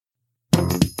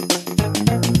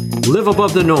Live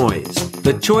Above the Noise,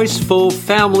 the Choiceful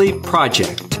Family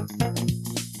Project.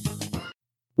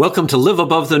 Welcome to Live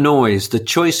Above the Noise, the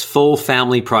Choiceful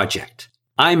Family Project.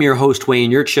 I'm your host,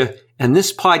 Wayne Yurcha, and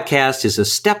this podcast is a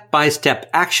step-by-step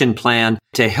action plan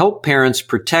to help parents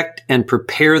protect and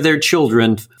prepare their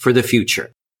children for the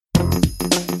future.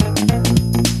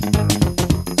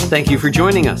 Thank you for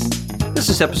joining us. This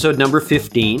is episode number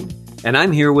 15, and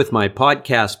I'm here with my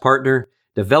podcast partner,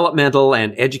 developmental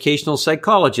and educational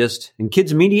psychologist and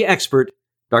kids media expert,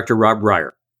 Dr. Rob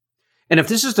Reier. And if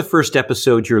this is the first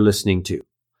episode you're listening to,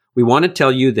 we want to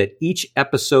tell you that each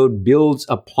episode builds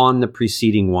upon the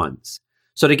preceding ones.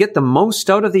 So to get the most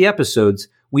out of the episodes,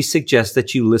 we suggest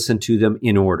that you listen to them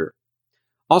in order.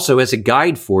 Also, as a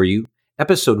guide for you,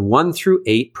 episode 1 through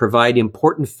 8 provide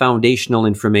important foundational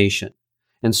information.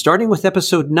 And starting with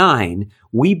episode 9,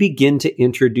 we begin to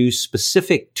introduce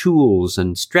specific tools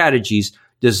and strategies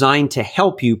designed to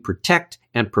help you protect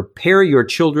and prepare your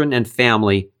children and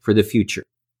family for the future,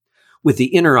 with the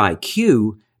Inner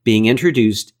IQ being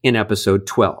introduced in episode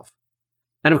 12.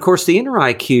 And of course, the Inner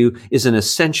IQ is an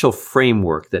essential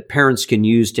framework that parents can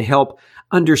use to help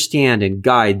understand and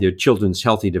guide their children's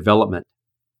healthy development.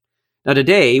 Now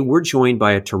today, we're joined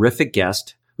by a terrific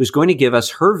guest who's going to give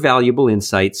us her valuable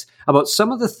insights about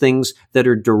some of the things that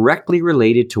are directly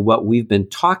related to what we've been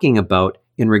talking about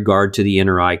in regard to the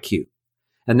Inner IQ.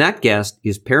 And that guest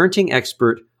is parenting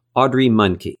expert Audrey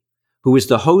Munke, who is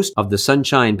the host of the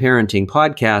Sunshine Parenting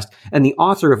podcast and the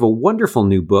author of a wonderful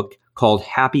new book called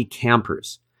Happy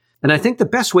Campers. And I think the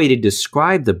best way to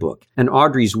describe the book and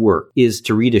Audrey's work is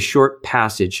to read a short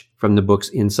passage from the book's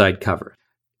inside cover.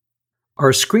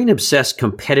 Our screen-obsessed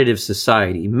competitive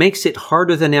society makes it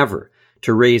harder than ever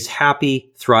to raise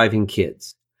happy, thriving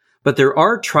kids. But there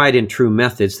are tried and true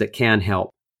methods that can help.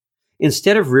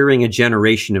 Instead of rearing a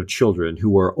generation of children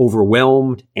who are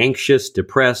overwhelmed, anxious,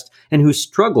 depressed, and who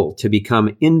struggle to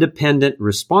become independent,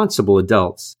 responsible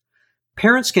adults,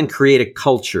 parents can create a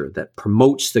culture that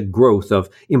promotes the growth of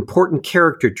important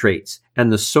character traits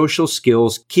and the social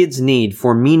skills kids need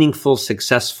for meaningful,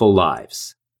 successful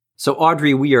lives. So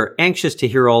Audrey, we are anxious to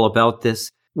hear all about this.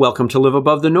 Welcome to Live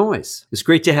Above the Noise. It's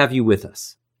great to have you with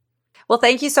us. Well,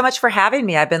 thank you so much for having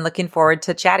me. I've been looking forward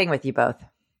to chatting with you both.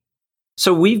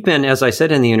 So we've been, as I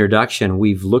said in the introduction,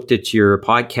 we've looked at your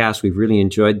podcast. We've really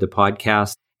enjoyed the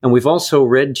podcast. And we've also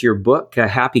read your book,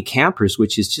 Happy Campers,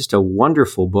 which is just a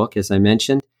wonderful book, as I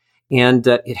mentioned. And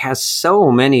it has so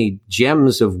many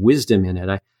gems of wisdom in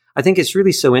it. I think it's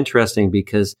really so interesting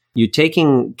because you're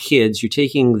taking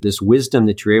this wisdom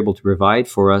that you're able to provide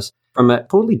for us from a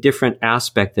totally different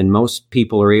aspect than most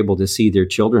people are able to see their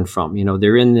children from. You know,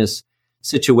 they're in this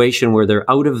situation where they're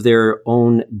out of their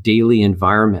own daily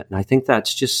environment. And I think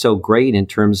that's just so great in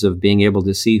terms of being able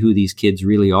to see who these kids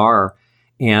really are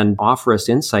and offer us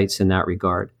insights in that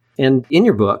regard. And in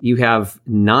your book, you have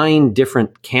 9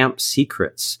 different camp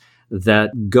secrets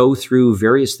that go through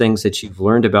various things that you've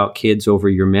learned about kids over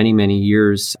your many, many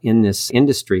years in this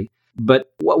industry.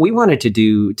 But what we wanted to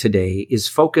do today is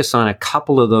focus on a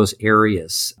couple of those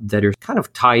areas that are kind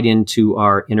of tied into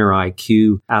our Inner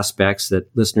IQ aspects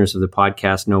that listeners of the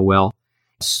podcast know well,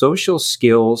 social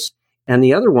skills. And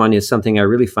the other one is something I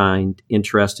really find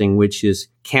interesting, which is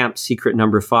camp secret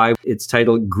number 5. It's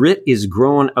titled Grit is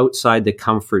Grown Outside the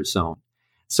Comfort Zone.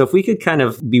 So if we could kind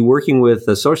of be working with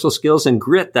the social skills and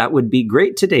grit, that would be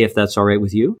great today, if that's all right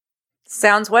with you.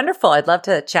 Sounds wonderful. I'd love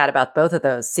to chat about both of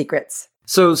those secrets.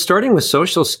 So starting with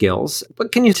social skills,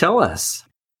 what can you tell us?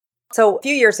 So a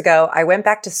few years ago, I went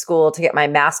back to school to get my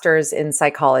master's in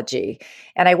psychology,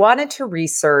 and I wanted to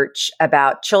research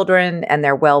about children and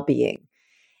their well-being.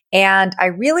 And I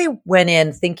really went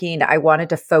in thinking I wanted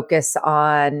to focus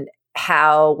on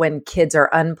how when kids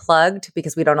are unplugged,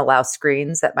 because we don't allow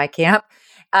screens at my camp,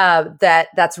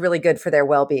 that's really good for their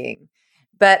well-being.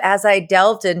 But as I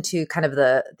delved into kind of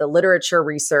the literature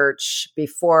research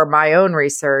before my own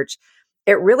research,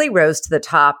 it really rose to the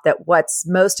top that what's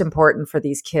most important for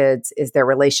these kids is their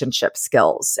relationship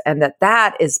skills. And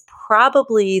that is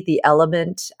probably the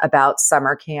element about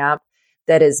summer camp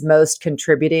that is most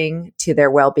contributing to their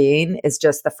well-being is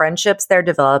just the friendships they're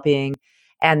developing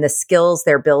and the skills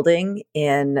they're building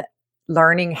in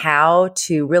learning how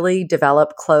to really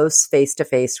develop close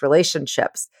face-to-face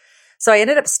relationships. So I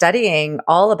ended up studying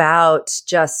all about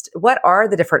just what are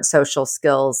the different social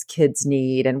skills kids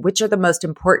need and which are the most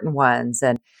important ones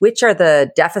and which are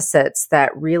the deficits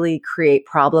that really create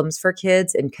problems for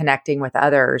kids in connecting with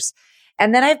others.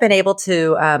 And then I've been able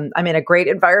to, I'm in a great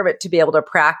environment to be able to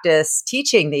practice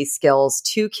teaching these skills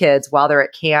to kids while they're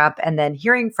at camp and then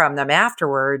hearing from them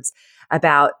afterwards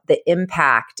about the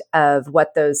impact of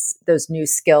what those new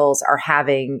skills are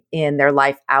having in their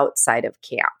life outside of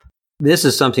camp. This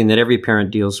is something that every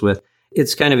parent deals with.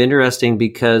 It's kind of interesting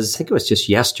because I think it was just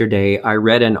yesterday I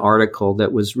read an article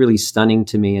that was really stunning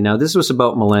to me. And now this was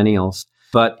about millennials,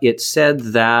 but it said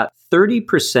that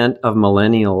 30% of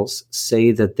millennials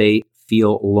say that they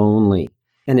feel lonely.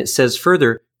 And it says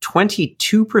further,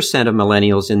 22% of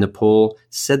millennials in the poll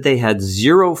said they had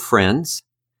zero friends.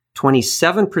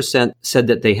 27% said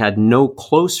that they had no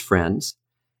close friends.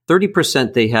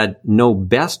 30% they had no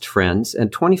best friends.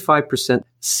 And 25%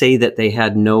 say that they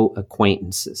had no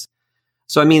acquaintances.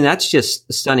 So, I mean, that's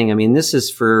just stunning. I mean, this is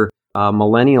for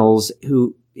millennials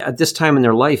who at this time in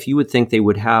their life, you would think they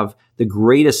would have the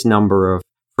greatest number of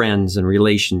friends and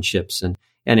relationships and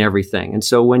everything. And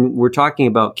so when we're talking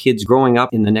about kids growing up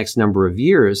in the next number of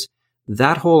years,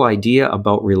 that whole idea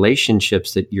about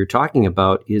relationships that you're talking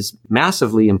about is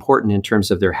massively important in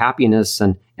terms of their happiness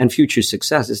and future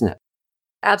success, isn't it?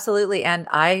 Absolutely. And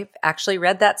I actually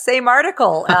read that same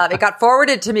article. It got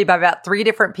forwarded to me by about 3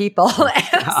 different people.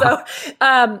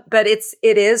 But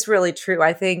it is really true.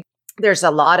 I think there's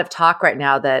a lot of talk right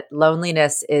now that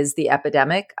loneliness is the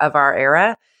epidemic of our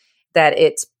era, that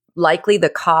it's likely the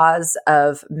cause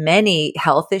of many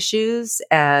health issues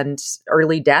and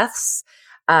early deaths.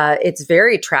 It's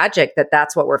very tragic that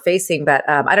that's what we're facing. But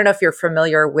I don't know if you're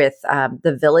familiar with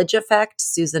The Village Effect,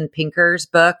 Susan Pinker's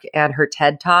book and her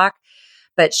TED Talk.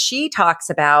 But she talks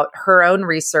about her own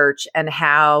research and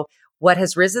how what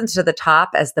has risen to the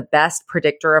top as the best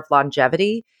predictor of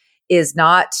longevity is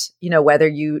not, whether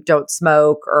you don't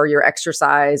smoke or your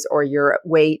exercise or your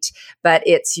weight, but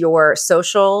it's your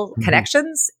social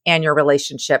connections and your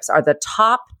relationships are the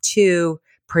top 2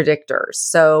 predictors.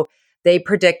 So they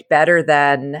predict better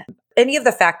than any of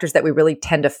the factors that we really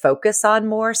tend to focus on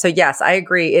more. So yes, I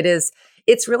agree.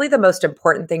 It's really the most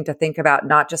important thing to think about,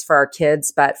 not just for our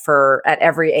kids, but for at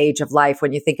every age of life.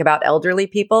 When you think about elderly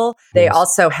people, they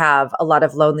also have a lot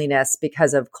of loneliness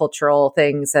because of cultural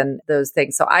things and those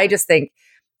things. So I just think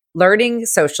learning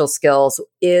social skills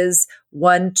is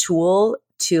one tool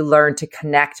to learn to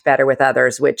connect better with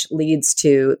others, which leads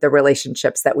to the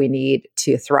relationships that we need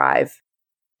to thrive.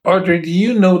 Audrey, do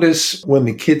you notice when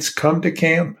the kids come to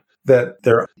camp that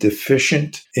they're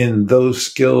deficient in those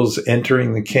skills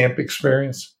entering the camp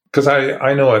experience? Because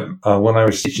I know when I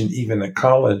was teaching even at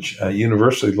college,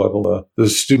 university level, the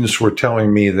students were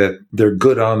telling me that they're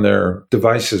good on their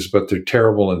devices, but they're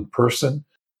terrible in person.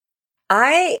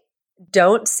 I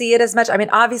don't see it as much. I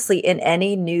mean, obviously in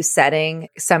any new setting,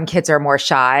 some kids are more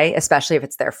shy, especially if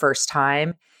it's their first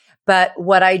time. But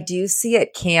what I do see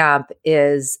at camp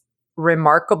is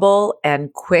remarkable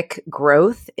and quick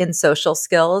growth in social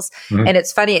skills. Mm-hmm. And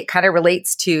it's funny, it kind of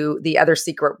relates to the other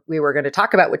secret we were going to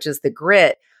talk about, which is the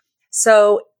grit.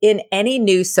 So in any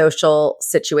new social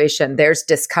situation, there's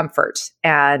discomfort.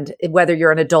 And whether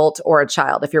you're an adult or a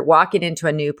child, if you're walking into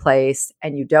a new place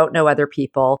and you don't know other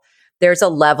people, there's a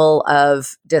level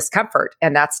of discomfort,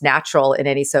 and that's natural in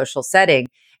any social setting.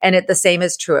 And the same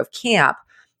is true of camp.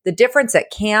 The difference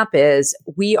at camp is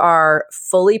we are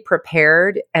fully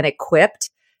prepared and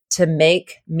equipped to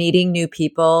make meeting new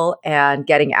people and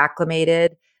getting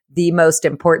acclimated the most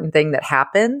important thing that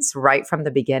happens right from the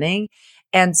beginning.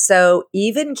 And so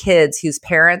even kids whose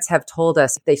parents have told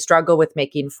us they struggle with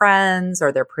making friends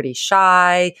or they're pretty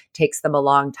shy, takes them a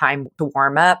long time to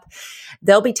warm up,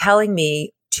 they'll be telling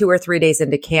me 2 or 3 days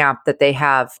into camp that they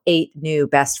have 8 new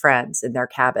best friends in their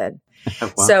cabin. Wow.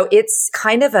 So it's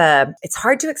it's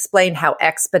hard to explain how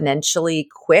exponentially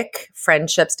quick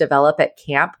friendships develop at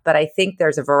camp, but I think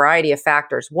there's a variety of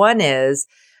factors. One is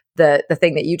the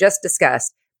thing that you just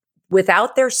discussed.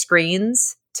 Without their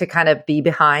screens to kind of be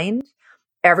behind,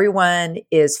 everyone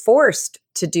is forced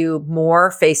to do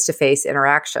more face-to-face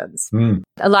interactions.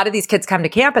 A lot of these kids come to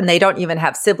camp and they don't even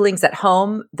have siblings at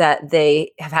home that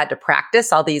they have had to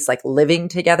practice all these like living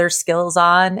together skills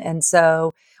on. And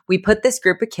so we put this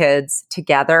group of kids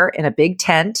together in a big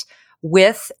tent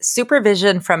with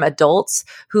supervision from adults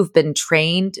who've been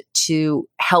trained to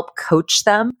help coach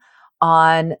them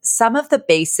on some of the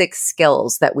basic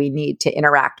skills that we need to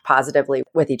interact positively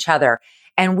with each other.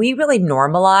 And we really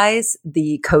normalize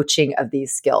the coaching of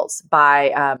these skills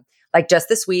by, like just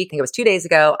this week, I think it was 2 days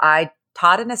ago, I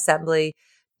taught an assembly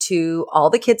to all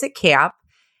the kids at camp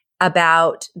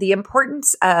about the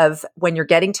importance of, when you're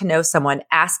getting to know someone,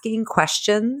 asking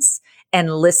questions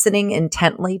and listening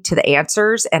intently to the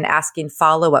answers and asking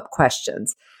follow-up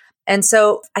questions. And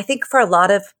so I think for a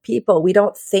lot of people, we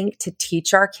don't think to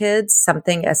teach our kids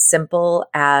something as simple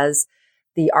as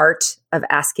the art of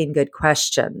asking good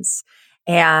questions.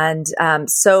 And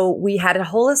so we had a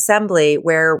whole assembly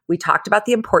where we talked about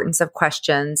the importance of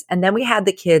questions. And then we had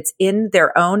the kids in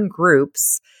their own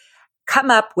groups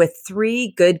come up with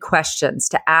 3 good questions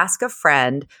to ask a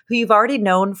friend who you've already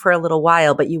known for a little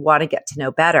while, but you want to get to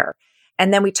know better.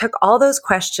 And then we took all those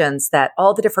questions that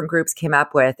all the different groups came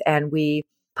up with and we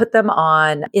put them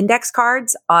on index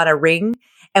cards on a ring,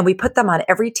 and we put them on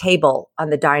every table on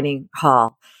the dining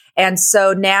hall. And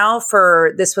so now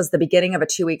this was the beginning of a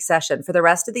 2-week session. For the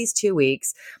rest of these 2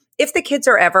 weeks, if the kids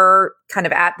are ever kind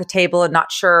of at the table and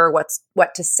not sure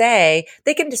what to say,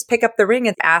 they can just pick up the ring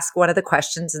and ask one of the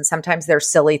questions. And sometimes they're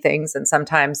silly things and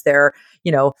sometimes they're,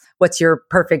 what's your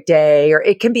perfect day? Or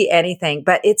it can be anything,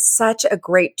 but it's such a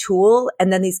great tool.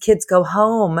 And then these kids go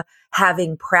home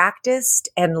having practiced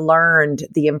and learned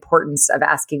the importance of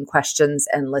asking questions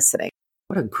and listening.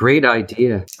 What a great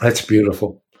idea. That's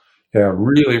beautiful. Yeah,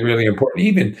 really, really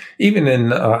important. Even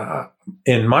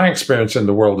in my experience in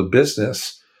the world of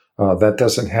business, that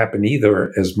doesn't happen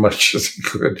either as much as it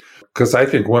could. Because I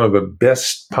think one of the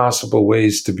best possible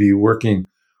ways to be working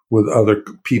with other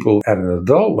people at an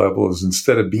adult level is,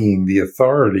 instead of being the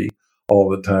authority all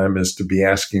the time, is to be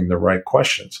asking the right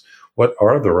questions. What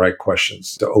are the right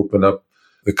questions to open up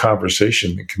the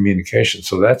conversation and communication?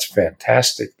 So that's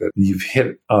fantastic that you've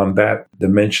hit on that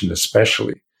dimension,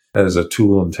 especially as a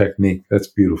tool and technique. That's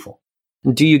beautiful.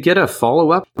 Do you get a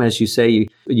follow-up? As you say,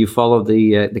 you follow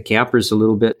the campers a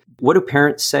little bit. What do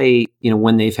parents say,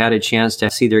 when they've had a chance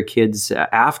to see their kids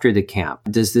after the camp?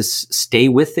 Does this stay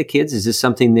with the kids? Is this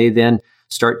something they then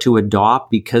start to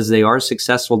adopt because they are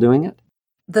successful doing it?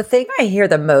 The thing I hear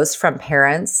the most from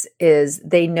parents is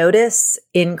they notice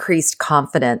increased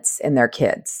confidence in their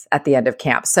kids at the end of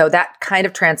camp. So that kind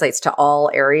of translates to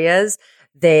all areas.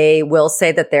 They will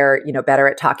say that they're, better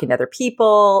at talking to other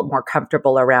people, more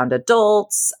comfortable around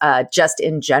adults, just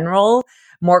in general,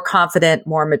 more confident,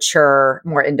 more mature,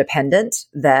 more independent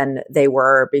than they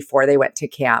were before they went to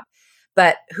camp.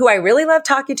 But who I really love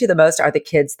talking to the most are the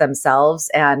kids themselves.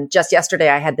 And just yesterday,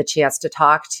 I had the chance to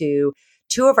talk to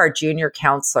 2 of our junior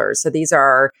counselors. So these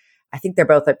are, I think they're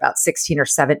both about 16 or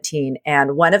 17.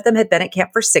 And one of them had been at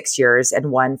camp for 6 years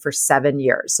and one for 7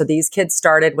 years. So these kids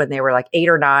started when they were like 8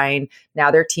 or 9.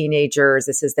 Now they're teenagers.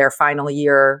 This is their final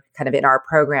year kind of in our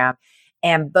program.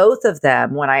 And both of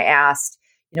them, when I asked,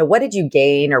 what did you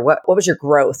gain or what was your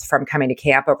growth from coming to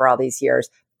camp over all these years?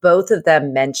 Both of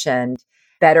them mentioned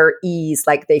better ease,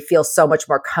 like they feel so much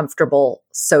more comfortable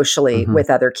socially with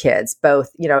other kids, both,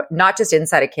 not just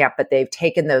inside of camp, but they've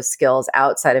taken those skills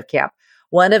outside of camp.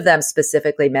 One of them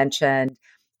specifically mentioned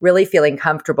really feeling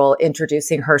comfortable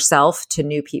introducing herself to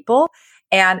new people.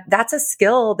 And that's a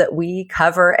skill that we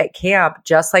cover at camp,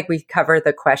 just like we cover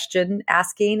the question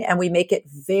asking. And we make it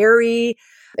very,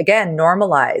 again,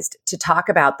 normalized to talk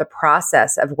about the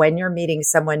process of when you're meeting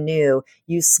someone new,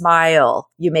 you smile,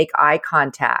 you make eye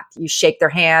contact, you shake their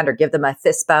hand or give them a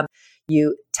fist bump,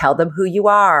 you tell them who you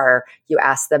are, you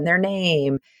ask them their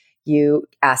name, you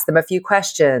ask them a few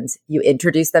questions, you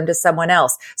introduce them to someone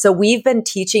else. So we've been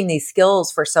teaching these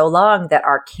skills for so long that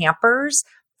our campers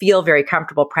feel very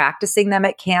comfortable practicing them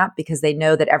at camp because they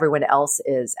know that everyone else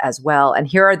is as well. And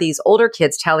here are these older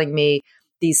kids telling me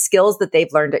these skills that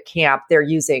they've learned at camp, they're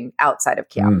using outside of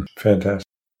camp. Fantastic.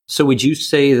 So would you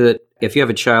say that if you have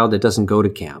a child that doesn't go to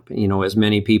camp, as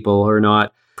many people are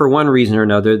not, for one reason or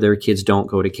another, their kids don't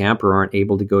go to camp or aren't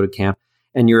able to go to camp,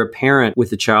 and you're a parent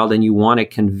with a child and you want to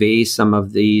convey some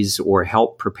of these or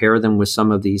help prepare them with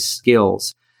some of these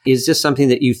skills, is this something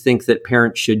that you think that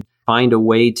parents should find a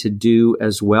way to do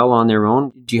as well on their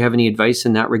own? Do you have any advice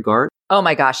in that regard? Oh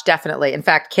my gosh, definitely. In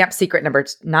fact, camp secret number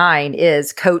 9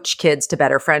 is coach kids to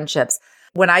better friendships.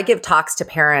 When I give talks to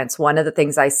parents, one of the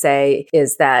things I say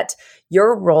is that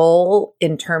your role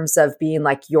in terms of being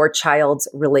like your child's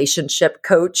relationship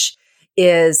coach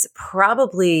is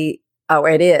probably,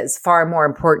 it is far more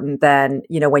important than,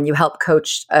 when you help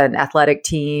coach an athletic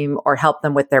team or help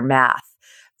them with their math.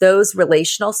 Those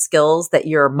relational skills that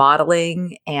you're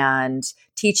modeling and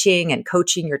teaching and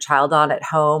coaching your child on at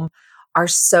home are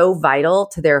so vital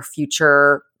to their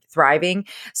future thriving.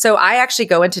 So I actually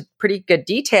go into pretty good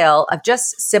detail of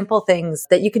just simple things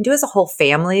that you can do as a whole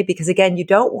family, because again, you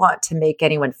don't want to make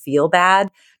anyone feel bad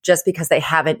just because they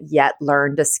haven't yet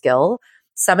learned a skill.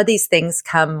 Some of these things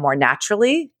come more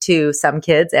naturally to some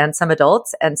kids and some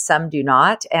adults, and some do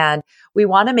not. And we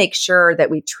want to make sure that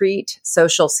we treat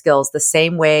social skills the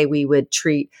same way we would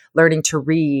treat learning to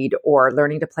read or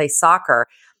learning to play soccer.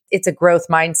 It's a growth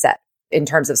mindset in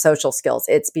terms of social skills.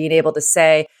 It's being able to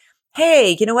say,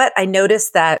 hey, you know what? I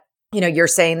noticed that, you're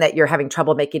saying that you're having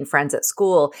trouble making friends at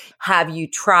school. Have you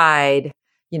tried,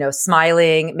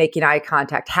 smiling, making eye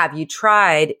contact? Have you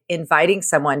tried inviting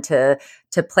someone to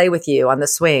play with you on the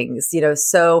swings?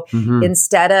 So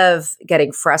instead of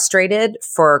getting frustrated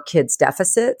for kids'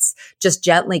 deficits, just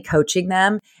gently coaching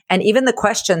them. And even the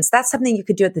questions, that's something you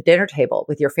could do at the dinner table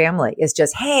with your family, is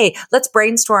just, hey, let's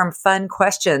brainstorm fun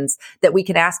questions that we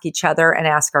can ask each other and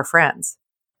ask our friends.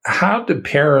 How do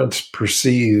parents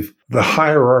perceive the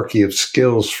hierarchy of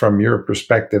skills from your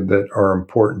perspective that are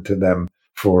important to them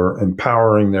for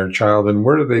empowering their child? And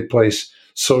where do they place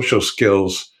social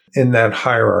skills in that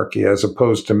hierarchy as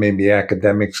opposed to maybe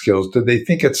academic skills? Do they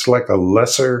think it's like a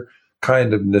lesser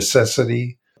kind of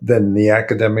necessity than the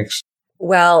academics?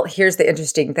 Well, here's the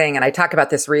interesting thing, and I talk about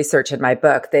this research in my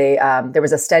book. There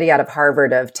was a study out of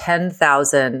Harvard of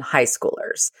 10,000 high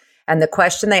schoolers. And the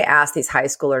question they asked these high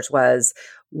schoolers was,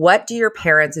 what do your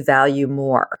parents value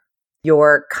more?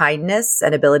 Your kindness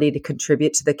and ability to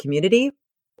contribute to the community,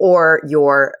 or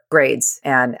your grades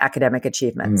and academic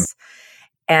achievements?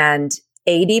 And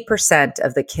 80%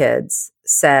 of the kids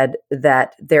said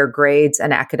that their grades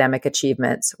and academic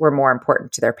achievements were more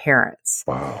important to their parents.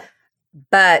 Wow.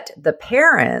 But the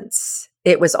parents,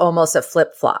 it was almost a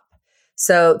flip-flop.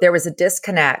 So there was a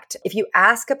disconnect. If you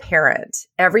ask a parent,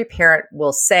 every parent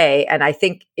will say, and I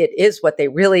think it is what they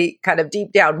really kind of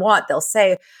deep down want, they'll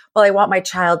say, well, I want my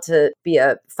child to be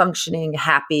a functioning,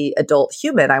 happy adult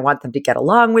human. I want them to get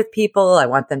along with people. I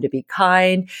want them to be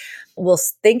kind. We'll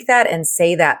think that and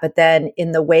say that. But then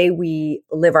in the way we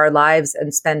live our lives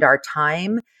and spend our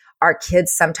time, our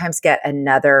kids sometimes get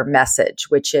another message,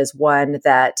 which is one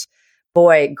that,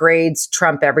 boy, grades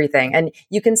trump everything. And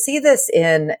you can see this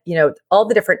in, all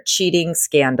the different cheating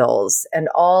scandals and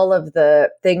all of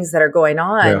the things that are going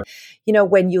on. Yeah.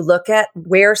 When you look at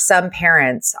where some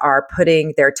parents are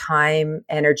putting their time,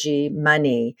 energy,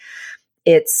 money,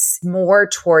 it's more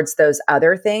towards those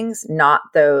other things, not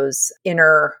those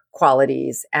inner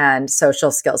qualities and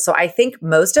social skills. So I think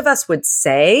most of us would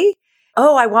say,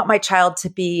 oh, I want my child to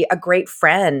be a great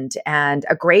friend and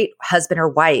a great husband or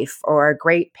wife or a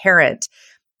great parent.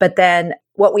 But then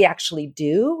what we actually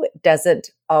do doesn't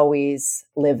always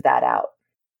live that out.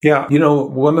 Yeah.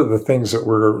 One of the things that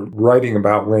we're writing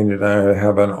about, Wayne and I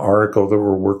have an article that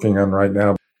we're working on right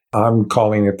now. I'm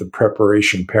calling it the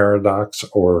preparation paradox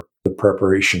or the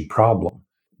preparation problem.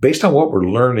 Based on what we're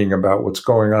learning about what's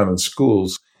going on in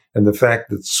schools and the fact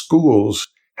that schools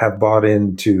have bought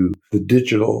into the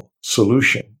digital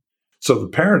solution. So the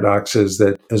paradox is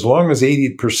that as long as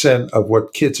 80% of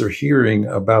what kids are hearing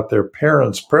about their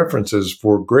parents' preferences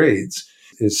for grades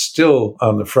is still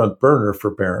on the front burner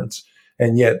for parents,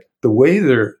 and yet the way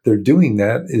they're doing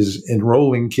that is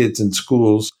enrolling kids in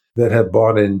schools that have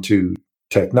bought into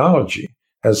technology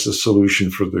as the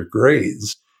solution for their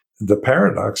grades. The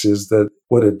paradox is that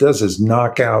what it does is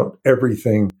knock out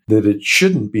everything that it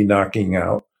shouldn't be knocking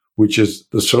out, which is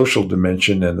the social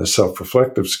dimension and the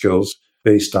self-reflective skills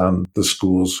based on the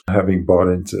schools having bought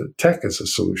into tech as a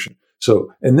solution.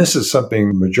 So, and this is something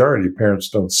the majority of parents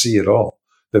don't see at all,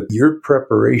 that your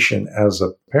preparation as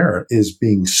a parent is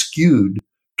being skewed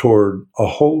toward a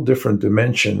whole different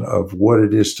dimension of what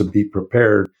it is to be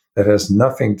prepared that has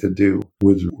nothing to do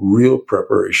with real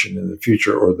preparation in the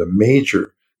future or the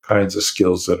major kinds of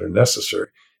skills that are necessary.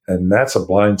 And that's a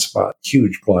blind spot,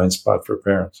 huge blind spot for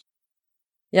parents.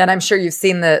 Yeah, and I'm sure you've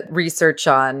seen the research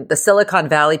on the Silicon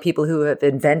Valley people who have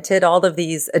invented all of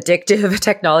these addictive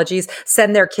technologies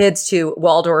send their kids to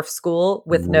Waldorf school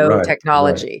with no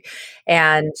technology. Right.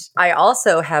 And I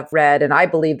also have read, and I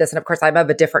believe this, and of course I'm of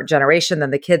a different generation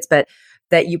than the kids, but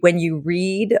that when you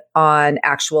read on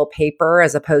actual paper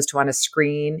as opposed to on a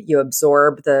screen, you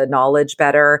absorb the knowledge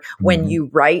better. Mm-hmm. When you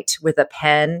write with a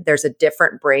pen, there's a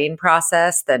different brain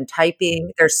process than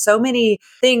typing. There's so many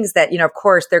things that, of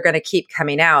course, they're going to keep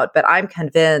coming out, but I'm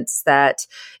convinced that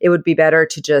it would be better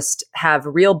to just have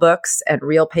real books and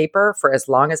real paper for as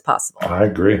long as possible. I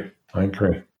agree.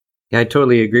 Yeah, I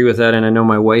totally agree with that. And I know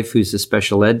my wife, who's a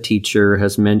special ed teacher,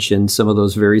 has mentioned some of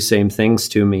those very same things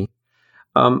to me.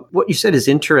 What you said is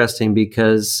interesting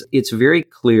because it's very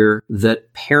clear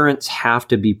that parents have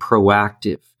to be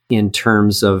proactive in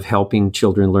terms of helping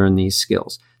children learn these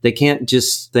skills. They can't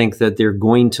just think that they're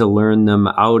going to learn them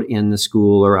out in the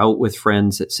school or out with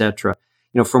friends, etc.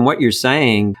 From what you're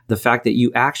saying, the fact that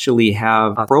you actually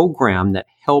have a program that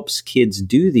helps kids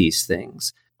do these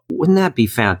things, wouldn't that be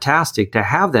fantastic to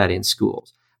have that in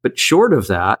schools? But short of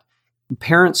that,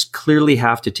 parents clearly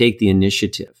have to take the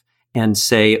initiative and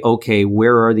say, okay,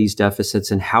 where are these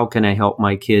deficits and how can I help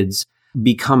my kids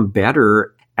become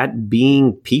better at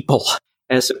being people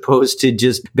as opposed to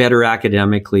just better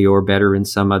academically or better in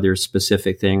some other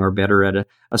specific thing or better at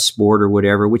a sport or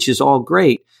whatever, which is all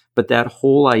great. But that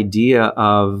whole idea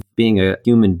of being a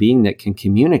human being that can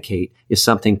communicate is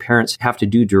something parents have to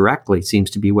do directly, seems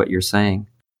to be what you're saying.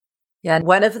 Yeah. And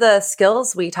one of the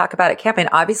skills we talk about at camp, and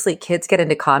obviously kids get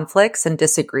into conflicts and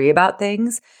disagree about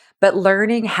things, but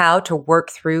learning how to work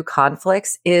through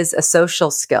conflicts is a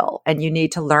social skill. And you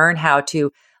need to learn how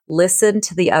to listen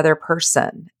to the other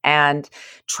person and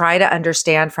try to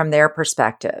understand from their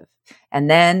perspective. And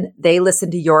then they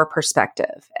listen to your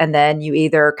perspective. And then you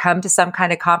either come to some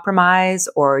kind of compromise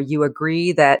or you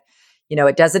agree that,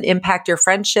 it doesn't impact your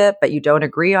friendship, but you don't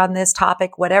agree on this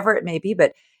topic, whatever it may be.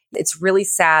 But it's really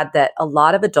sad that a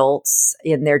lot of adults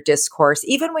in their discourse,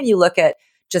 even when you look at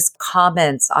just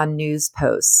comments on news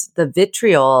posts, the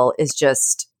vitriol is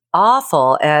just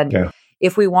awful. And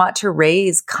if we want to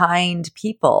raise kind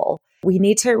people, we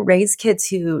need to raise kids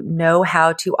who know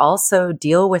how to also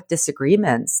deal with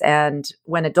disagreements. And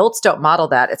when adults don't model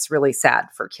that, it's really sad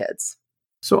for kids.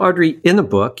 So Audrey, in the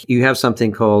book, you have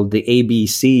something called the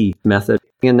ABC method,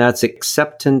 and that's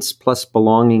acceptance plus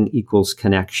belonging equals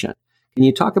connection. Can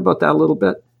you talk about that a little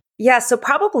bit? Yeah. So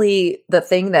probably the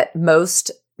thing that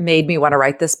most made me want to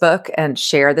write this book and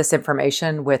share this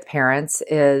information with parents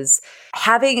is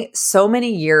having so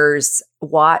many years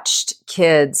watched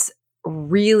kids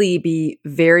really be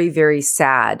very, very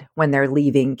sad when they're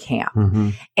leaving camp. Mm-hmm.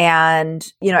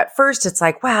 And, at first it's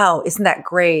like, wow, isn't that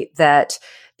great that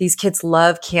these kids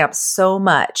love camp so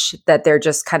much that they're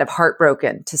just kind of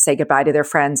heartbroken to say goodbye to their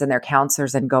friends and their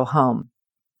counselors and go home.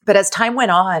 But as time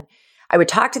went on, I would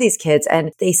talk to these kids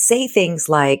and they say things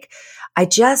like, I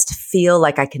just feel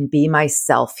like I can be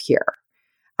myself here.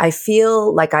 I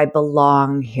feel like I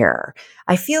belong here.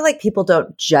 I feel like people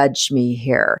don't judge me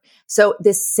here. So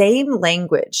this same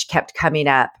language kept coming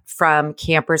up from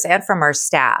campers and from our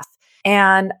staff.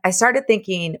 And I started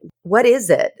thinking, what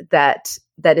is it that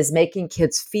is making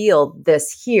kids feel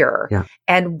this here? Yeah.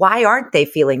 And why aren't they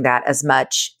feeling that as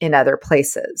much in other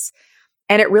places?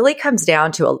 And it really comes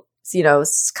down to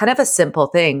kind of a simple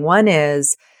thing. One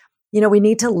is, we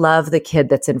need to love the kid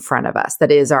that's in front of us,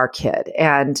 that is our kid.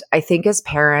 And I think as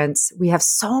parents, we have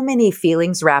so many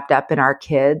feelings wrapped up in our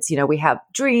kids. We have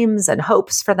dreams and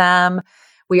hopes for them.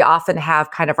 We often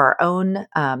have kind of our own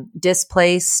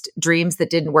displaced dreams that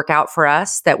didn't work out for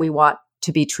us that we want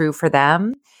to be true for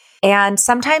them. And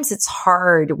sometimes it's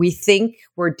hard. We think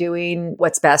we're doing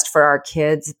what's best for our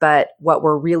kids, but what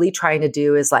we're really trying to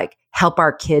do is help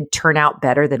our kid turn out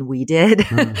better than we did.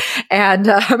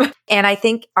 Mm. And I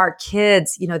think our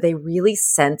kids, they really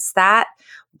sense that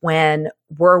when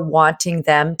we're wanting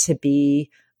them to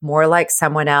be more like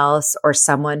someone else or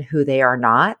someone who they are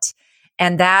not.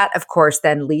 And that, of course,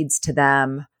 then leads to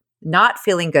them not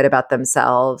feeling good about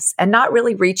themselves and not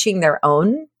really reaching their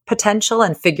own potential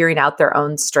and figuring out their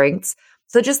own strengths.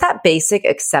 So just that basic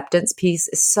acceptance piece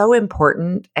is so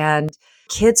important. And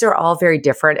kids are all very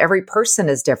different. Every person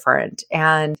is different.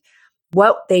 And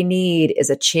what they need is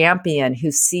a champion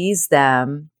who sees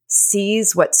them,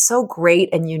 sees what's so great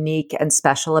and unique and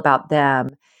special about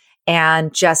them,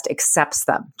 and just accepts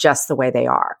them just the way they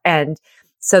are. And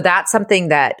so that's something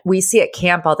that we see at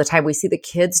camp all the time. We see the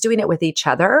kids doing it with each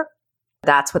other.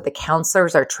 That's what the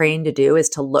counselors are trained to do, is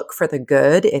to look for the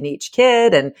good in each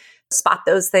kid and spot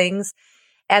those things.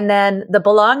 And then the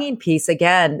belonging piece,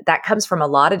 again, that comes from a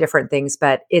lot of different things,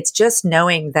 but it's just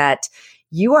knowing that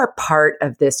you are part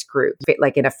of this group,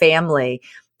 like in a family,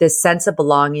 this sense of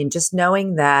belonging, just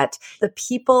knowing that the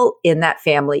people in that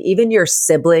family, even your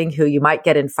sibling who you might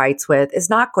get in fights with, is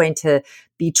not going to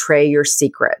betray your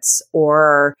secrets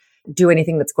or do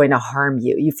anything that's going to harm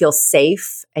you. You feel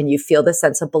safe and you feel the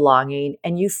sense of belonging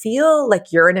and you feel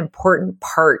like you're an important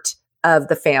part of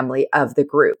the family, of the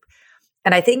group.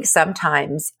 And I think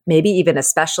sometimes, maybe even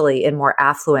especially in more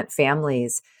affluent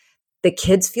families, the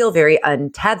kids feel very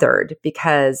untethered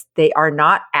because they are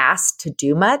not asked to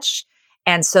do much.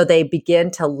 And so they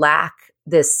begin to lack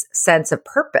this sense of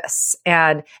purpose.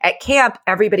 And at camp,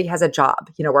 everybody has a job.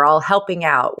 We're all helping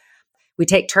out. We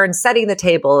take turns setting the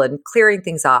table and clearing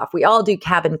things off. We all do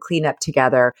cabin cleanup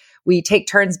together. We take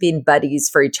turns being buddies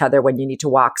for each other when you need to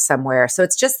walk somewhere. So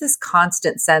it's just this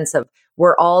constant sense of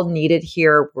we're all needed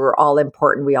here. We're all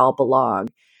important. We all belong.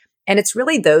 And it's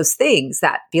really those things,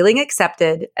 that feeling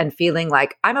accepted and feeling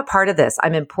like I'm a part of this.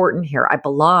 I'm important here. I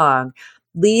belong,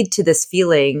 lead to this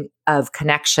feeling of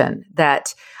connection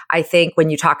that I think when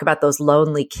you talk about those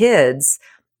lonely kids,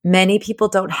 many people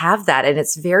don't have that. And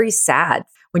it's very sad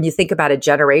when you think about a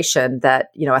generation that,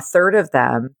 a third of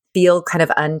them feel kind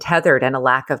of untethered and a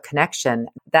lack of connection.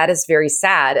 That is very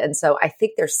sad. And so I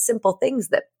think there's simple things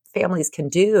that families can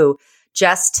do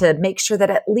just to make sure that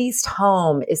at least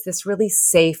home is this really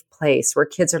safe place where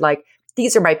kids are like,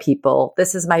 these are my people.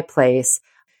 This is my place.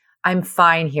 I'm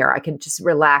fine here. I can just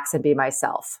relax and be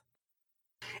myself.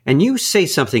 And you say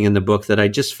something in the book that I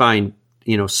just find,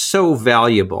 so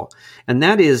valuable. And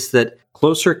that is that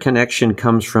closer connection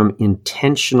comes from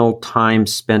intentional time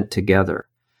spent together.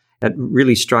 That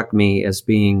really struck me as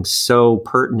being so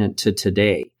pertinent to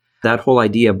today. That whole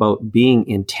idea about being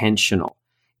intentional.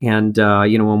 And,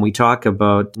 when we talk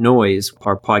about noise,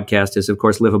 our podcast is, of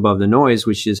course, Live Above the Noise,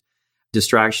 which is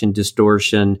distraction,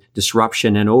 distortion,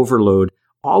 disruption, and overload.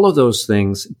 All of those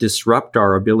things disrupt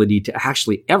our ability to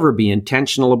actually ever be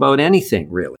intentional about anything,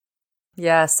 really.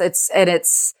 Yes,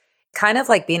 it's kind of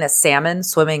like being a salmon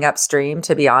swimming upstream,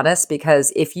 to be honest,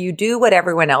 because if you do what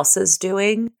everyone else is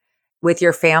doing with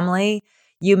your family,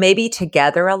 you may be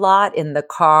together a lot in the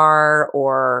car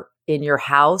or in your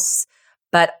house,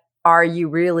 but are you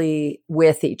really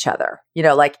with each other?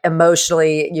 Like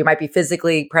emotionally, you might be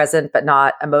physically present, but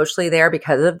not emotionally there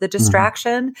because of the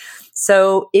distraction. Mm-hmm.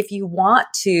 So if you want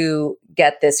to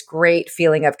get this great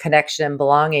feeling of connection and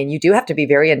belonging, you do have to be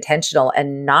very intentional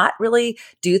and not really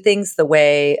do things the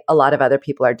way a lot of other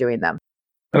people are doing them.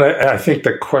 And I think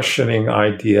the questioning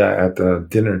idea at the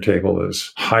dinner table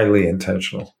is highly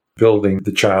intentional. Building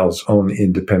the child's own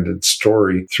independent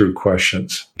story through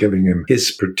questions, giving him his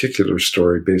particular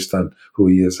story based on who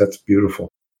he is. That's beautiful.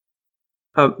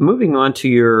 Moving on to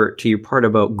your part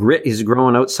about grit is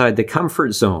growing outside the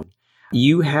comfort zone.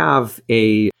 You have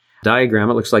a diagram.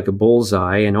 It looks like a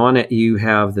bullseye, and on it you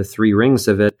have the 3 rings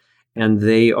of it, and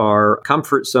they are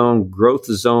comfort zone, growth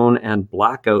zone, and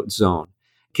blackout zone.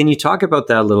 Can you talk about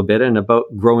that a little bit and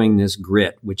about growing this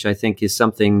grit, which I think is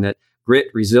something that grit,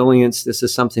 resilience, this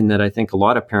is something that I think a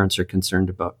lot of parents are concerned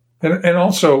about. And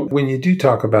also, when you do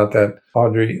talk about that,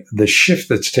 Audrey, the shift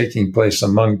that's taking place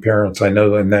among parents, I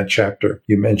know in that chapter,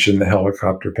 you mentioned the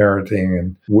helicopter parenting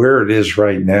and where it is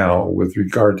right now with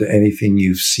regard to anything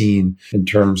you've seen in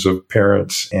terms of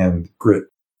parents and grit.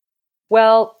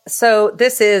 Well, so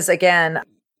this is, again,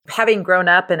 having grown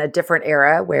up in a different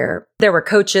era where there were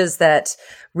coaches that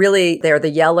really, they're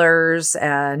the yellers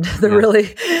and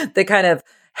the kind of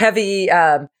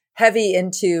heavy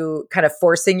into kind of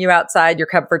forcing you outside your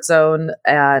comfort zone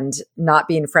and not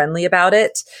being friendly about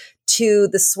it, to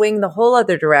the swing the whole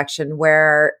other direction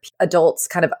where adults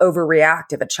kind of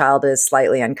overreact if a child is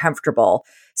slightly uncomfortable.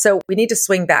 So we need to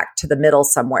swing back to the middle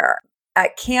somewhere.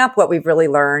 At camp, what we've really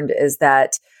learned is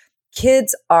that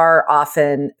kids are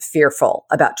often fearful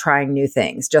about trying new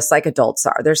things, just like adults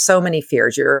are. There's so many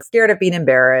fears. You're scared of being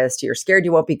embarrassed. You're scared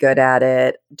you won't be good at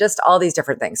it, just all these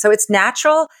different things. So it's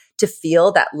natural to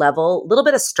feel that level, a little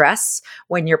bit of stress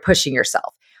when you're pushing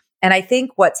yourself. And I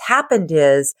think what's happened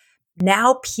is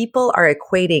now people are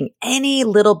equating any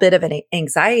little bit of an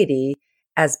anxiety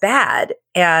as bad.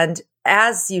 And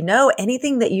as you know,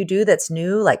 anything that you do that's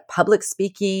new, like public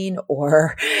speaking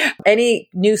or any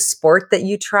new sport that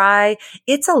you try,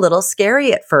 it's a little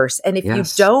scary at first. And if you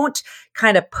don't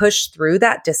kind of push through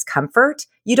that discomfort,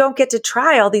 you don't get to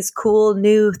try all these cool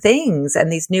new things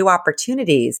and these new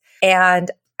opportunities. And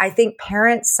I think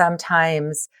parents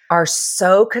sometimes are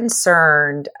so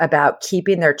concerned about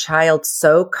keeping their child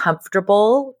so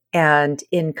comfortable and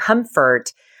in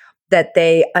comfort that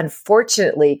they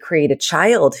unfortunately create a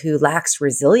child who lacks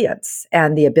resilience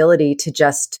and the ability to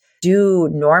just do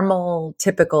normal,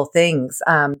 typical things.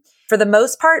 For the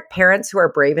most part, parents who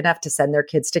are brave enough to send their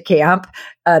kids to camp,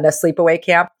 a sleepaway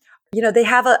camp, they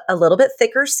have a little bit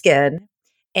thicker skin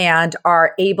and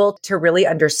are able to really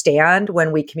understand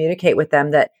when we communicate with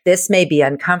them that this may be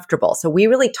uncomfortable. So we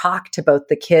really talk to both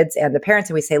the kids and the parents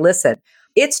and we say, listen,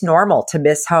 it's normal to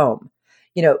miss home.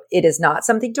 It is not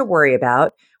something to worry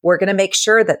about. We're going to make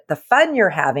sure that the fun you're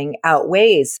having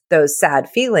outweighs those sad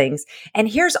feelings. And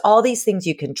here's all these things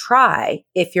you can try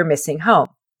if you're missing home.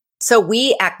 So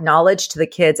we acknowledge to the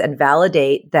kids and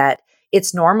validate that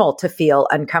it's normal to feel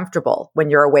uncomfortable when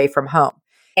you're away from home.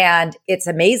 And it's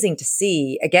amazing to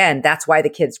see, again, that's why the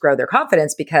kids grow their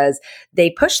confidence because they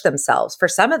push themselves. For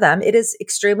some of them, it is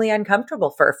extremely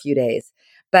uncomfortable for a few days,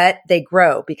 but they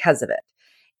grow because of it.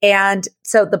 And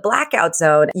so the blackout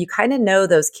zone, you kind of know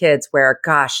those kids where,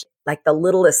 gosh, like the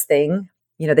littlest thing,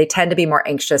 they tend to be more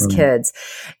anxious kids.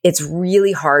 It's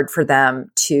really hard for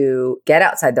them to get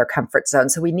outside their comfort zone.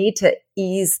 So we need to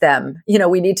ease them.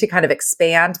 We need to kind of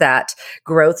expand that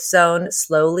growth zone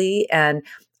slowly. And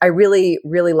I really,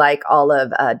 really like all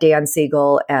of Dan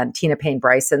Siegel and Tina Payne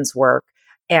Bryson's work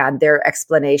and their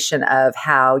explanation of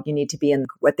how you need to be in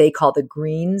what they call the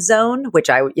green zone, which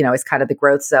is kind of the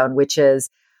growth zone, which is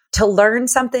to learn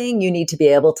something, you need to be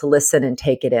able to listen and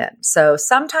take it in. So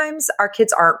sometimes our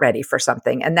kids aren't ready for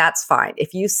something, and that's fine.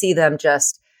 If you see them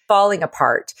just falling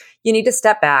apart. You need to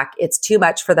step back. It's too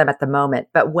much for them at the moment.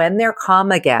 But when they're calm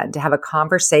again, to have a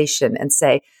conversation and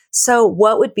say, so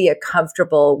what would be a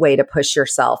comfortable way to push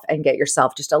yourself and get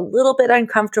yourself just a little bit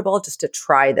uncomfortable just to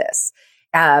try this?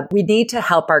 We need to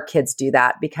help our kids do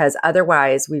that, because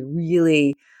otherwise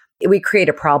we create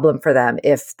a problem for them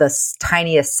if the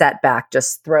tiniest setback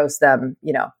just throws them,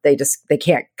 they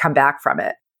can't come back from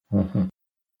it. Mm-hmm.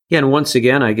 Yeah, and once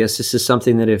again, I guess this is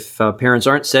something that if parents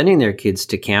aren't sending their kids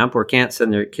to camp or can't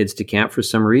send their kids to camp for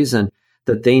some reason,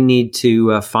 that they need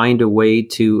to find a way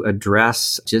to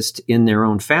address just in their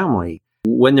own family.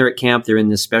 When they're at camp, they're in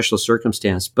this special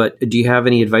circumstance. But do you have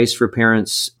any advice for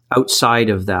parents outside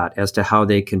of that as to how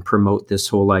they can promote this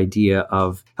whole idea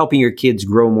of helping your kids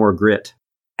grow more grit?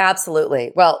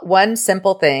 Absolutely. Well, one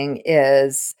simple thing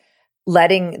is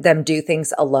letting them do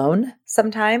things alone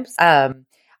sometimes.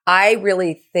 I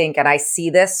really think, and I see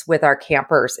this with our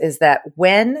campers, is that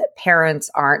when parents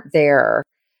aren't there,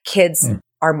 kids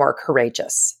are more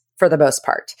courageous for the most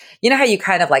part. You know how you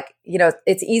kind of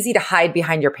it's easy to hide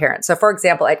behind your parents. So for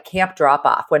example, at camp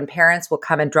drop-off, when parents will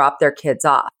come and drop their kids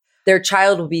off, their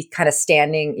child will be kind of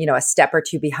standing, a step or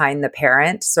two behind the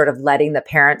parent, sort of letting the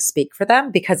parent speak for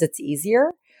them because it's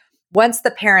easier. Once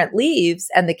the parent leaves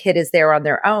and the kid is there on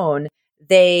their own,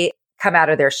 they come out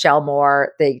of their shell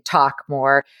more, they talk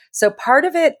more. So part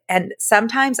of it, and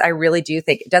sometimes I really do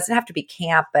think it doesn't have to be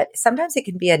camp, but sometimes it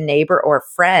can be a neighbor or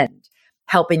a friend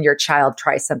helping your child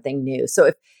try something new. So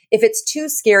if it's too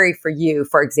scary for you,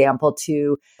 for example,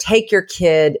 to take your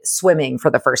kid swimming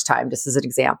for the first time, just as an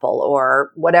example,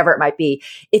 or whatever it might be,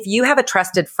 if you have a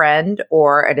trusted friend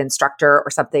or an instructor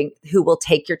or something who will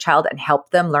take your child and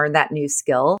help them learn that new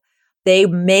skill, they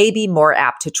may be more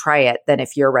apt to try it than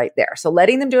if you're right there. So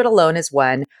letting them do it alone is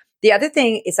one. The other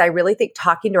thing is I really think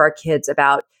talking to our kids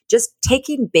about just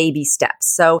taking baby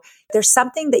steps. So there's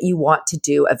something that you want to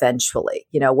do eventually,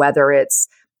 whether it's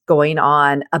going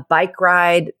on a bike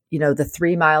ride, the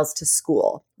 3 miles to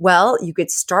school. Well, you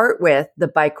could start with the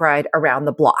bike ride around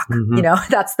the block. Mm-hmm.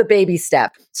 That's the baby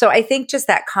step. So I think just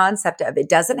that concept of it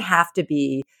doesn't have to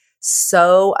be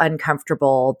so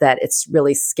uncomfortable that it's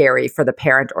really scary for the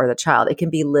parent or the child. It can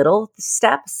be little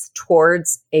steps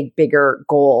towards a bigger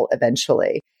goal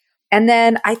eventually. And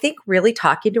then I think really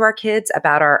talking to our kids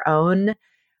about our own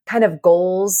kind of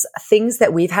goals, things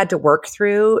that we've had to work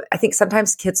through. I think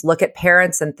sometimes kids look at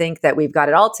parents and think that we've got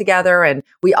it all together and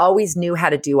we always knew how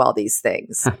to do all these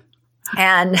things.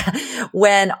 And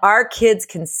when our kids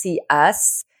can see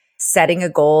us setting a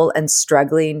goal and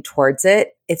struggling towards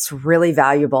it, it's really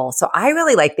valuable. So I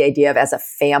really like the idea of, as a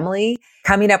family,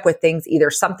 coming up with things,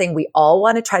 either something we all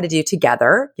want to try to do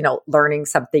together, learning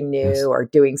something new or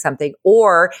doing something,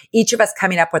 or each of us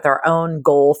coming up with our own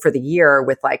goal for the year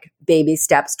with like baby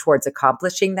steps towards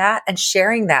accomplishing that and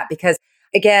sharing that. Because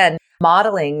again,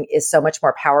 modeling is so much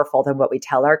more powerful than what we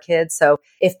tell our kids. So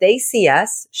if they see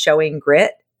us showing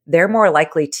grit, they're more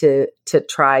likely to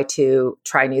try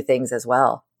new things as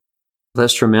well.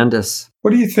 That's tremendous.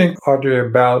 What do you think, Audrey,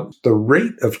 about the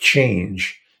rate of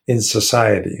change in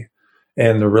society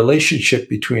and the relationship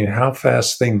between how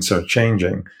fast things are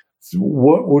changing?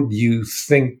 What would you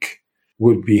think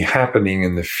would be happening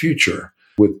in the future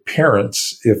with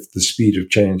parents if the speed of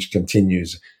change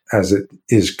continues as it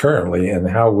is currently? And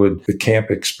how would the camp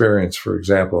experience, for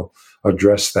example,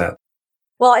 address that?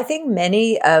 Well, I think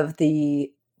many of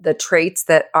the traits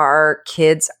that our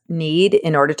kids need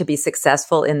in order to be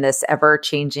successful in this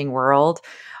ever-changing world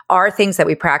are things that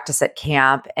we practice at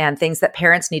camp and things that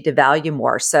parents need to value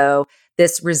more. So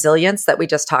this resilience that we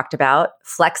just talked about,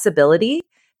 flexibility,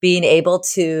 being able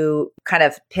to kind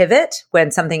of pivot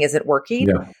when something isn't working,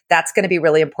 that's going to be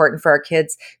really important for our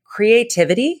kids.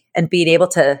 Creativity and being able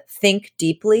to think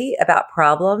deeply about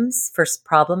problems for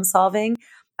problem solving.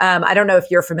 I don't know if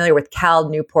you're familiar with Cal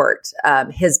Newport.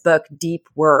 His book, Deep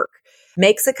Work,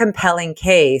 makes a compelling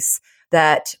case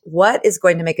that what is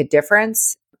going to make a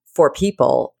difference for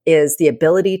people is the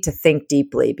ability to think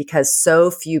deeply, because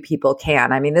so few people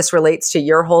can. I mean, this relates to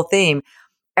your whole theme.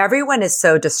 Everyone is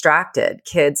so distracted,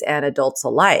 kids and adults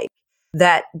alike,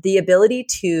 that the ability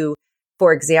to,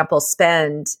 for example,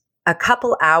 spend a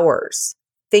couple hours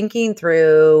thinking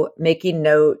through, making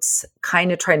notes,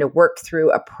 kind of trying to work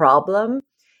through a problem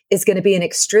is going to be an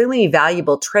extremely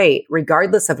valuable trait,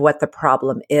 regardless of what the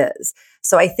problem is.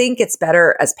 So I think it's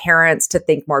better as parents to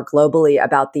think more globally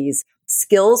about these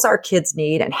skills our kids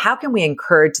need and how can we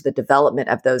encourage the development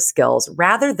of those skills,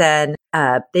 rather than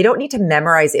they don't need to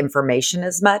memorize information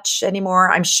as much anymore.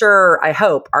 I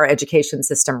hope our education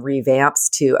system revamps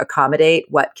to accommodate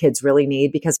what kids really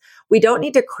need, because we don't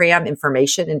need to cram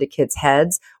information into kids'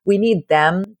 heads. We need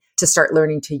them to start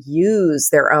learning to use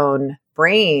their own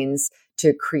brains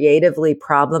to creatively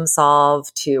problem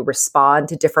solve, to respond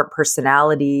to different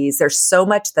personalities. There's so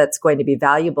much that's going to be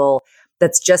valuable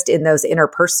that's just in those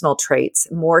interpersonal traits,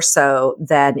 more so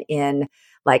than in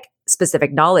like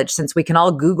specific knowledge, since we can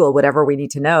all Google whatever we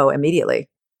need to know immediately.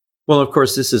 Well, of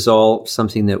course, this is all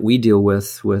something that we deal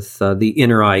with the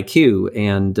inner IQ.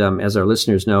 And as our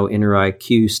listeners know, inner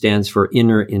IQ stands for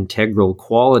inner integral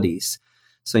qualities.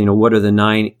 So, what are the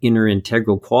 9 inner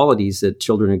integral qualities that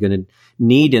children are going to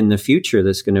need in the future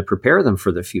that's going to prepare them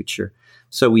for the future?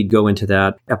 So we'd go into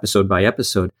that episode by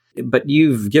episode. But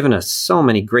you've given us so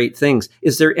many great things.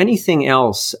 Is there anything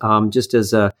else, just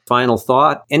as a final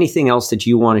thought, anything else that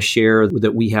you want to share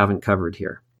that we haven't covered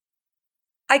here?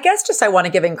 I guess just I want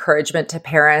to give encouragement to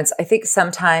parents. I think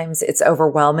sometimes it's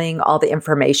overwhelming, all the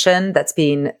information that's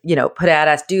being, put at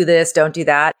us, do this, don't do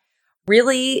that.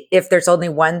 Really, if there's only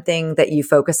one thing that you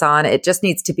focus on, it just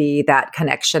needs to be that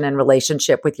connection and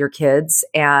relationship with your kids.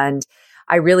 And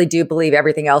I really do believe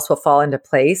everything else will fall into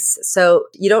place. So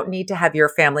you don't need to have your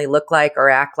family look like or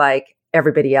act like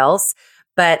everybody else.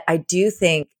 But I do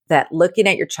think that looking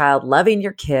at your child, loving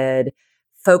your kid,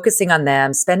 focusing on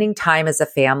them, spending time as a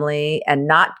family and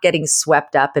not getting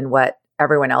swept up in what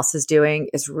everyone else is doing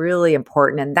is really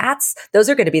important. And those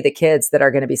are going to be the kids that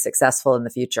are going to be successful in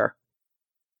the future.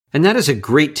 And that is a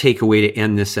great takeaway to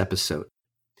end this episode.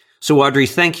 So Audrey,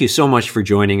 thank you so much for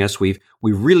joining us. We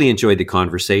really enjoyed the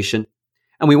conversation.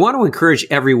 And we want to encourage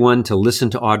everyone to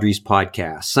listen to Audrey's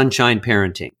podcast, Sunshine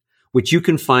Parenting, which you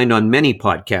can find on many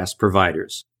podcast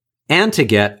providers, and to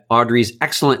get Audrey's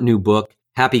excellent new book,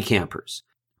 Happy Campers,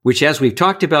 which, as we've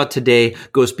talked about today,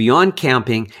 goes beyond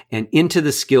camping and into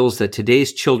the skills that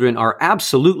today's children are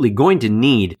absolutely going to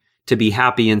need to be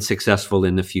happy and successful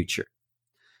in the future.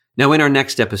 Now, in our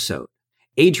next episode,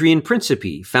 Adrian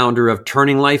Principe, founder of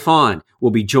Turning Life On,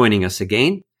 will be joining us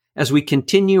again as we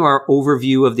continue our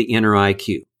overview of the inner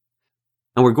IQ.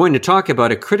 And we're going to talk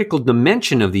about a critical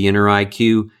dimension of the inner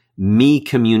IQ, me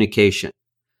communication.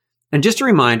 And just a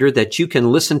reminder that you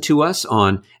can listen to us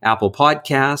on Apple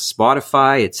Podcasts,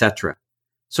 Spotify, etc.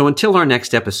 So until our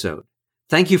next episode,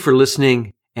 thank you for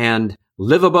listening and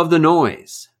live above the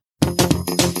noise.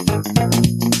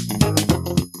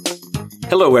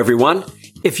 Hello, everyone.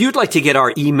 If you'd like to get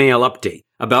our email update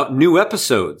about new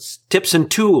episodes, tips and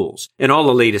tools, and all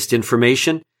the latest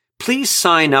information, please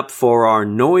sign up for our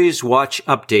Noise Watch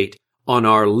update on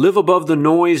our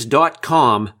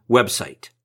liveabovethenoise.com website.